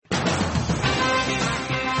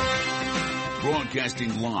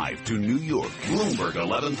Broadcasting live to New York, Bloomberg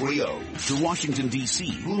 1130. To Washington, D.C.,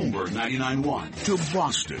 Bloomberg 99.1. To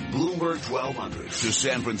Boston, Bloomberg 1200. To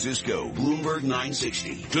San Francisco, Bloomberg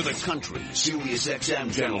 960. To the country, Sirius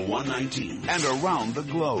XM Channel 119. And around the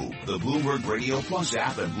globe, the Bloomberg Radio Plus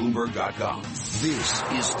app and Bloomberg.com. This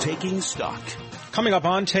is Taking Stock. Coming up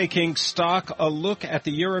on Taking Stock, a look at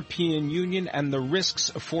the European Union and the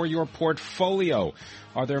risks for your portfolio.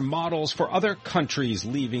 Are there models for other countries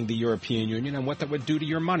leaving the European Union and what that would do to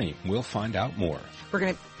your money? We'll find out more. We're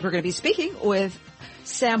going to be speaking with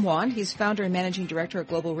Sam Wan. He's founder and managing director of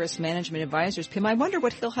Global Risk Management Advisors. Pim, I wonder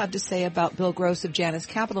what he'll have to say about Bill Gross of Janus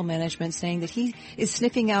Capital Management, saying that he is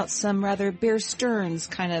sniffing out some rather Bear Stearns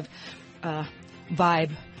kind of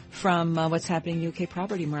vibe from what's happening in the UK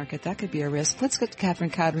property market. That could be a risk. Let's get to Catherine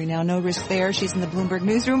Cowdery now. No risk there. She's in the Bloomberg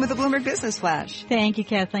newsroom with the Bloomberg Business Flash. Thank you,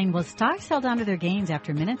 Kathleen. Well, stocks held onto their gains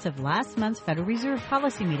after minutes of last month's Federal Reserve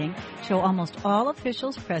policy meeting show almost all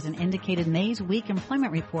officials present indicated May's weak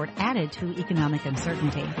employment report added to economic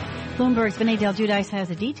uncertainty. Bloomberg's Vinay Del Giudice has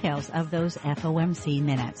the details of those FOMC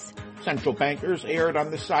minutes. Central bankers erred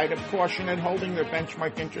on the side of caution in holding their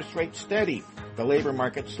benchmark interest rate steady. The labor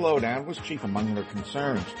market slowdown was chief among their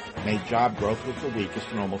concerns. May job growth was the weakest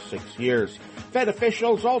in almost 6 years. Fed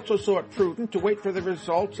officials also saw it prudent to wait for the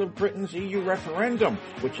results of Britain's EU referendum,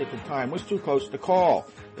 which at the time was too close to call.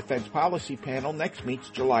 The Fed's policy panel next meets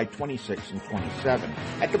July 26 and 27.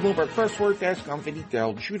 At the Bloomberg First Word Desk, I'm Vinny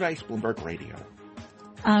Del Giudice, Bloomberg Radio.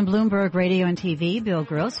 On Bloomberg Radio and TV, Bill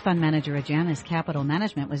Gross, fund manager at Janus Capital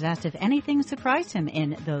Management, was asked if anything surprised him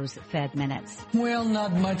in those Fed minutes. Well,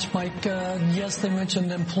 not much, Mike. Yes, they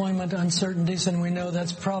mentioned employment uncertainties, and we know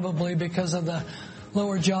that's probably because of the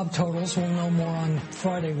lower job totals. We'll know more on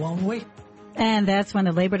Friday, won't we? And that's when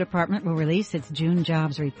the Labor Department will release its June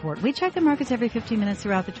jobs report. We check the markets every 15 minutes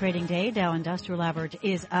throughout the trading day. Dow Industrial Average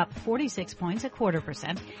is up 46 points,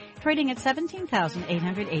 0.25%, trading at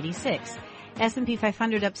 17,886. S&P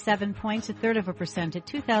 500 up 7 points, 0.33% at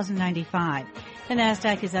 2,095. The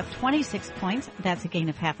Nasdaq is up 26 points. That's a gain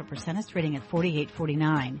of 0.5%. It's trading at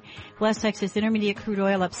 48.49. West Texas Intermediate crude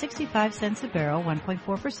oil up 65 cents a barrel,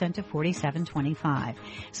 1.4% to 47.25.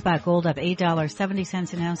 Spot gold up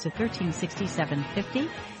 $8.70 an ounce to 1367.50.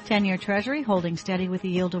 10-year Treasury holding steady with a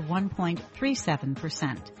yield of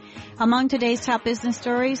 1.37%. Among today's top business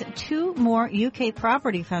stories, 2 more UK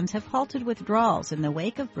property funds have halted withdrawals in the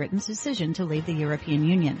wake of Britain's decision to leave the European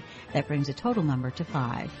Union. That brings a total number to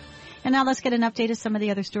 5. And now let's get an update of some of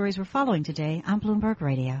the other stories we're following today on Bloomberg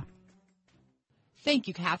Radio. Thank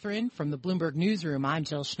you, Catherine. From the Bloomberg Newsroom, I'm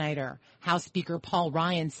Jill Schneider. House Speaker Paul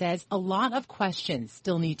Ryan says a lot of questions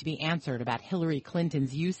still need to be answered about Hillary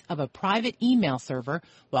Clinton's use of a private email server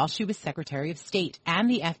while she was Secretary of State and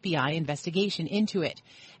the FBI investigation into it.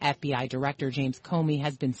 FBI Director James Comey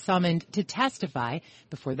has been summoned to testify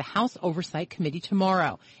before the House Oversight Committee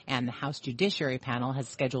tomorrow, and the House Judiciary Panel has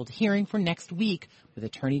scheduled a hearing for next week with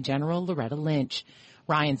Attorney General Loretta Lynch.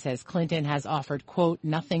 Ryan says Clinton has offered, quote,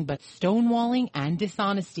 nothing but stonewalling and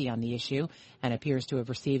dishonesty on the issue and appears to have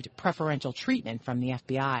received preferential treatment from the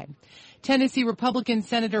FBI. Tennessee Republican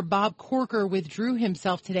Senator Bob Corker withdrew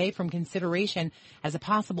himself today from consideration as a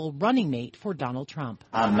possible running mate for Donald Trump.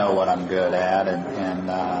 I know what I'm good at,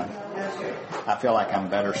 and I feel like I'm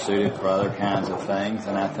better suited for other kinds of things,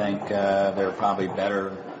 and I think there are probably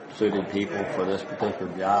better suited people for this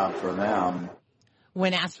particular job for them.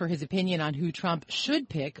 When asked for his opinion on who Trump should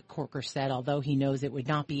pick, Corker said although he knows it would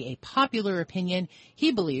not be a popular opinion,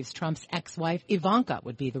 he believes Trump's ex-wife Ivanka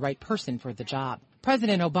would be the right person for the job.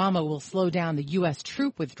 President Obama will slow down the U.S.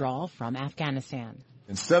 troop withdrawal from Afghanistan.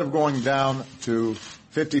 Instead of going down to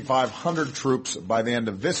 5,500 troops by the end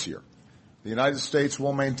of this year, the United States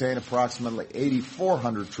will maintain approximately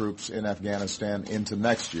 8,400 troops in Afghanistan into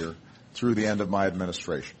next year through the end of my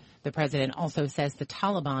administration. The president also says the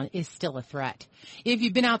Taliban is still a threat. If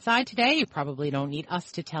you've been outside today, you probably don't need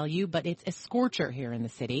us to tell you, but it's a scorcher here in the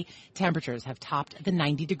city. Temperatures have topped the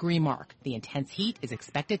 90-degree mark. The intense heat is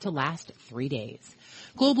expected to last 3 days.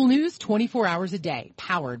 Global news 24 hours a day,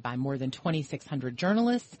 powered by more than 2,600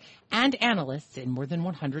 journalists and analysts in more than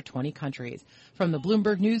 120 countries. From the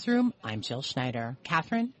Bloomberg Newsroom, I'm Jill Schneider.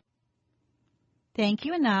 Catherine? Thank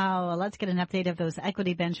you. And now let's get an update of those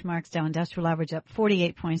equity benchmarks. Dow Industrial Average up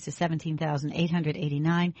 48 points to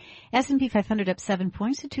 17,889. S&P 500 up 7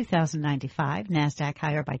 points to 2,095. NASDAQ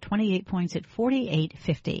higher by 28 points at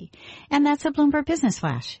 4850. And that's a Bloomberg Business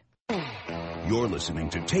Flash. You're listening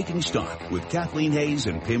to Taking Stock with Kathleen Hayes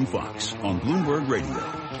and Pim Fox on Bloomberg Radio.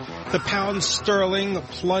 The pound sterling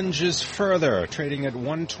plunges further, trading at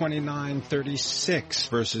 129.36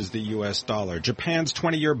 versus the U.S. dollar. Japan's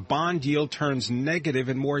 20-year bond yield turns negative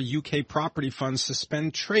and more UK property funds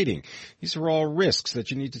suspend trading. These are all risks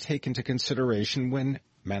that you need to take into consideration when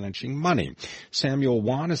managing money. Samuel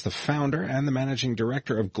Wan is the founder and the managing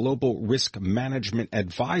director of Global Risk Management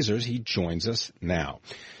Advisors. He joins us now.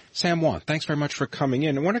 Sam Wan, thanks very much for coming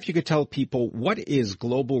in. I wonder if you could tell people, what is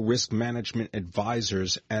Global Risk Management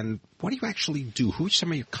Advisors and what do you actually do? Who are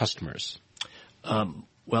some of your customers?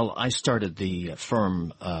 Well, I started the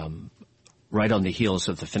firm right on the heels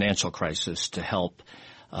of the financial crisis to help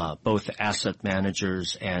both asset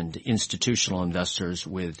managers and institutional investors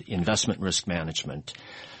with investment risk management.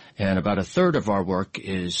 And about a third of our work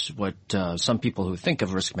is what some people who think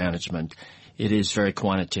of risk management, it is very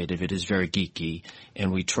quantitative, it is very geeky,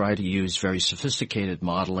 and we try to use very sophisticated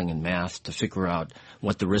modeling and math to figure out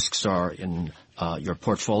what the risks are in your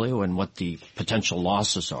portfolio and what the potential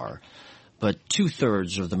losses are. But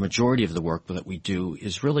two-thirds or the majority of the work that we do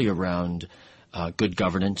is really around good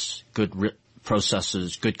governance, good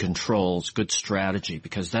processes, good controls, good strategy,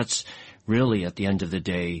 because that's really at the end of the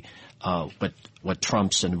day what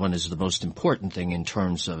trumps and what is the most important thing in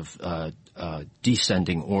terms of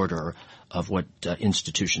descending order of what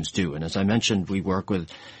institutions do. And as I mentioned, we work with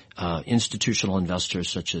institutional investors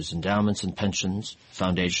such as endowments and pensions,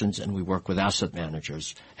 foundations, and we work with asset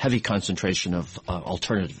managers, heavy concentration of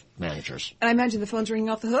alternative managers. And I imagine the phone's ringing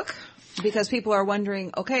off the hook because people are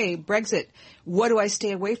wondering, okay, Brexit, what do I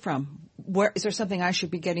stay away from? Is there something I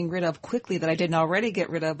should be getting rid of quickly that I didn't already get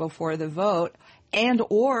rid of before the vote? And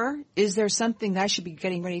or is there something that I should be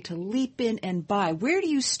getting ready to leap in and buy? Where do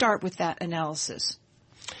you start with that analysis?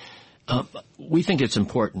 We think it's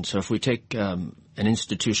important. So if we take an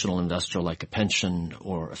institutional investor like a pension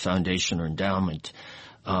or a foundation or endowment,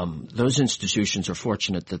 those institutions are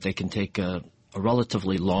fortunate that they can take a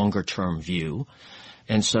relatively longer-term view.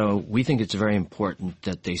 And so we think it's very important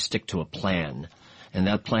that they stick to a plan. And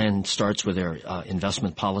that plan starts with their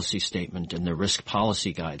investment policy statement and their risk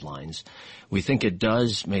policy guidelines. We think it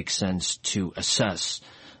does make sense to assess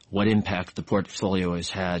what impact the portfolio has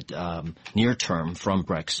had near term from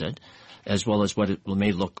Brexit, as well as what it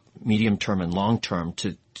may look medium term and long term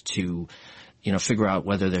to figure out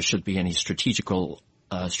whether there should be any strategic or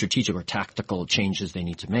tactical changes they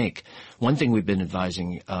need to make. One thing we've been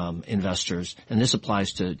advising investors, and this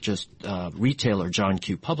applies to just retail or John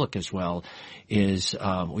Q. Public as well, is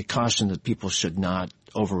we caution that people should not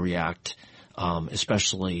overreact,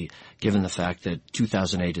 especially given the fact that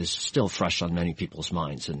 2008 is still fresh on many people's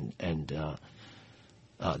minds, and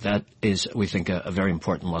that is, we think, a very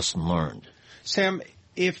important lesson learned. Sam,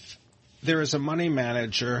 if there is a money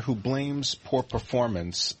manager who blames poor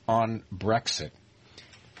performance on Brexit,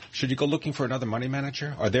 should you go looking for another money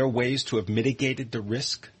manager? Are there ways to have mitigated the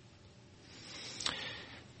risk?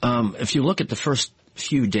 If you look at the first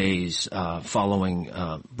few days following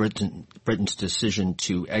Britain's decision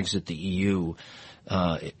to exit the EU,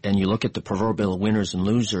 and you look at the proverbial winners and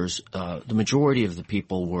losers, the majority of the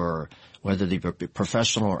people were, whether they be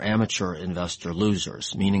professional or amateur investor,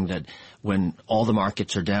 losers, meaning that when all the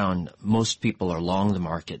markets are down, most people are long the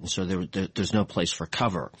market, and so there's no place for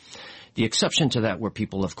cover. The exception to that were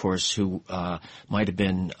people, of course, who might have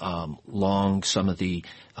been long some of the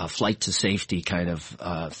flight to safety kind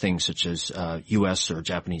of things, such as U.S. or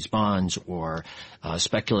Japanese bonds, or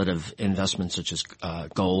speculative investments such as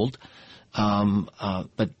gold.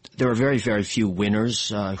 But there are very, very few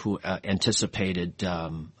winners who anticipated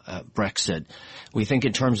Brexit. We think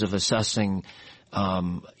in terms of assessing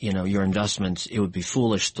your investments, it would be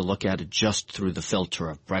foolish to look at it just through the filter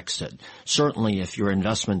of Brexit. Certainly, if your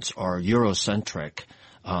investments are Eurocentric,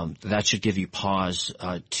 that should give you pause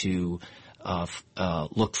to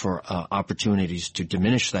look for opportunities to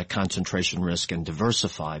diminish that concentration risk and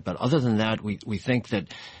diversify. But other than that, we think that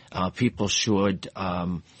people should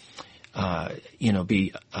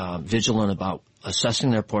be vigilant about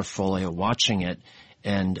assessing their portfolio, watching it,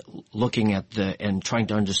 and looking at and trying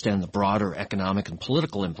to understand the broader economic and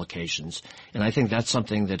political implications. And I think that's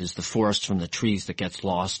something that is the forest from the trees that gets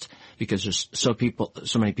lost because there's so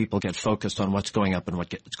many people get focused on what's going up and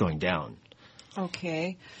what's going down.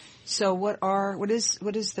 Okay. So what is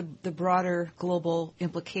the broader global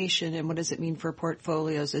implication, and what does it mean for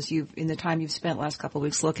portfolios as in the time you've spent last couple of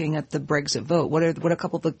weeks looking at the Brexit vote? What are a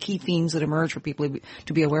couple of the key themes that emerge for people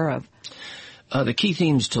to be aware of? The key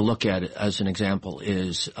themes to look at, as an example,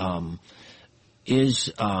 is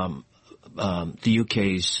the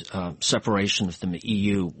UK's separation from the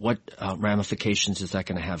EU, what ramifications is that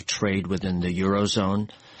going to have trade within the Eurozone?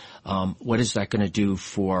 What is that going to do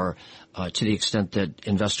for, to the extent that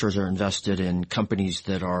investors are invested in companies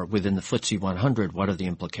that are within the FTSE 100, what are the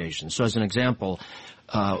implications? So as an example,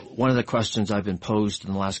 one of the questions I've been posed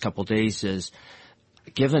in the last couple of days is,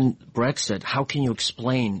 given Brexit, how can you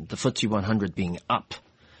explain the FTSE 100 being up?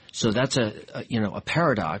 So that's a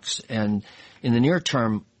paradox. And in the near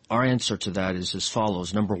term, our answer to that is as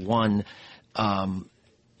follows. Number one,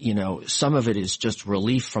 some of it is just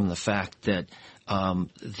relief from the fact that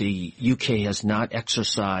the UK has not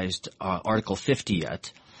exercised Article 50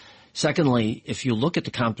 yet. Secondly, if you look at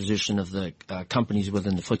the composition of the companies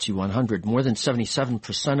within the FTSE 100, more than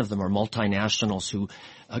 77% of them are multinationals who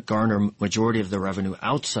garner majority of their revenue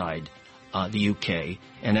outside the UK,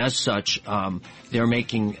 and as such, they're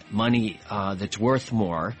making money that's worth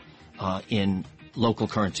more in local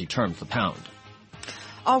currency terms, the pound.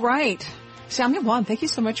 All right. Samuel Wan, thank you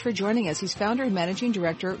so much for joining us. He's founder and managing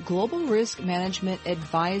director, Global Risk Management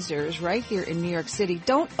Advisors, right here in New York City.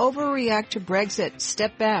 Don't overreact to Brexit.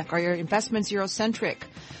 Step back. Are your investments Eurocentric?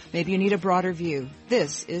 Maybe you need a broader view.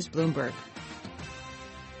 This is Bloomberg.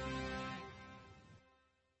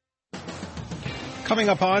 Coming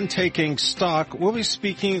up on Taking Stock, we'll be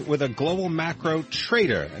speaking with a global macro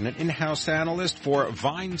trader and an in-house analyst for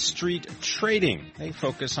Vine Street Trading. They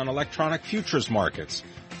focus on electronic futures markets.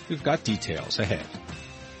 We've got details ahead.